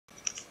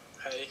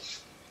Hi.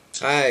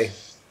 Hi,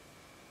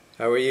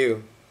 how are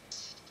you?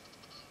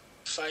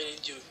 Fine,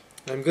 and you?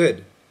 I'm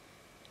good.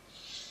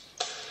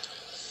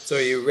 So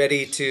are you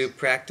ready to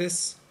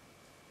practice?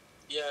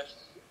 Yeah.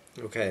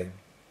 Okay.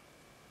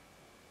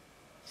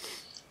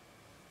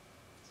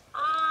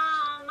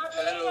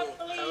 Hello.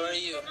 How are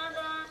you?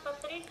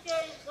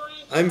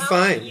 I'm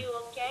fine.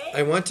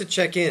 I want to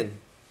check in.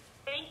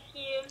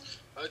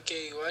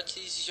 Okay. What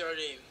is your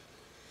name?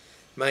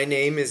 My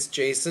name is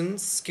Jason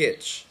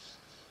Skitch.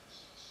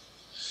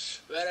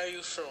 Where are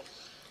you from?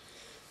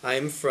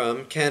 I'm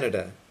from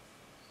Canada.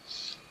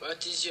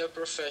 What is your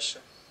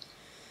profession?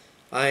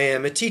 I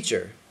am a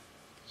teacher.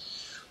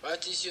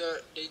 What is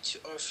your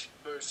date of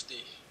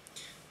birthday?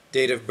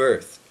 Date of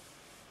birth.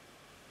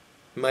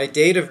 My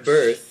date of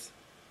birth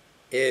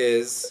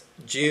is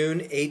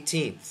June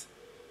 18th.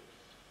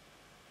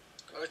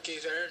 Okay,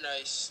 very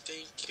nice.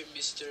 Thank you,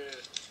 Mr.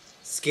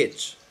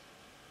 Skitch.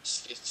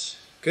 Skit.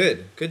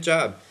 Good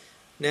job.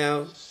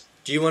 Now,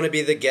 do you want to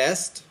be the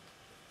guest?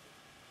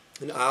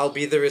 And I'll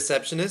be the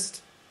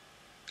receptionist?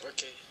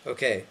 Okay.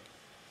 Okay.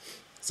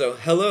 So,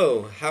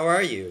 hello, how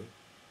are you?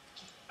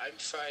 I'm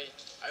fine.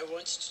 I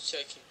want to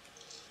check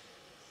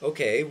in.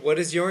 Okay, what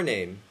is your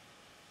name?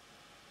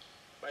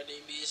 My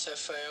name is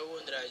Rafael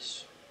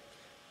Andrade.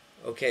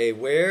 Okay,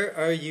 where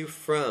are you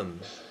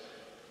from?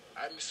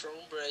 I'm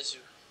from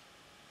Brazil.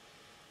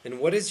 And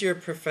what is your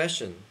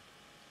profession?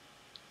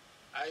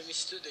 I'm a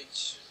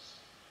student.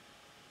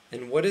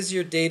 And what is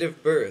your date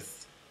of birth?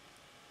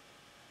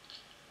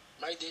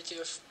 My date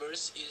of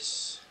birth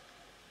is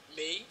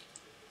May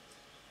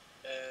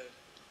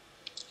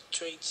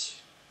 20.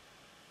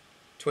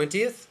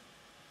 20th?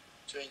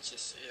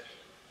 20th,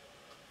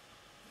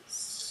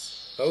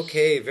 yeah.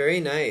 Okay, very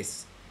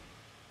nice.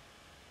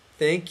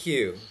 Thank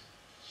you.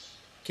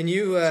 Can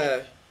you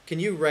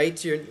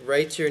write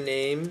your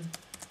name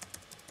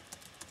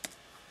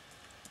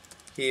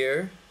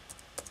here?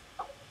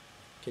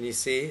 Can you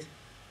see?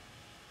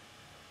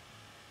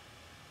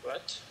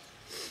 What?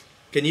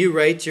 Can you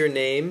write your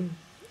name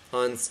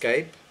on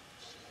Skype?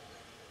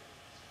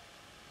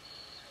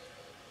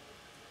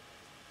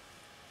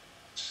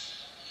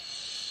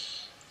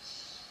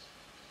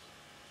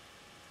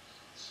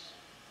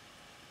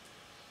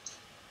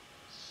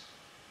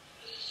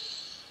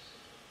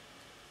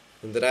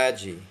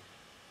 Andrade.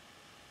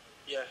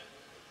 Yeah.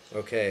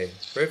 Okay,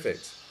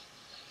 perfect.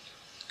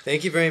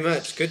 Thank you very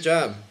much. Good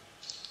job.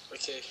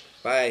 Okay.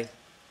 Bye.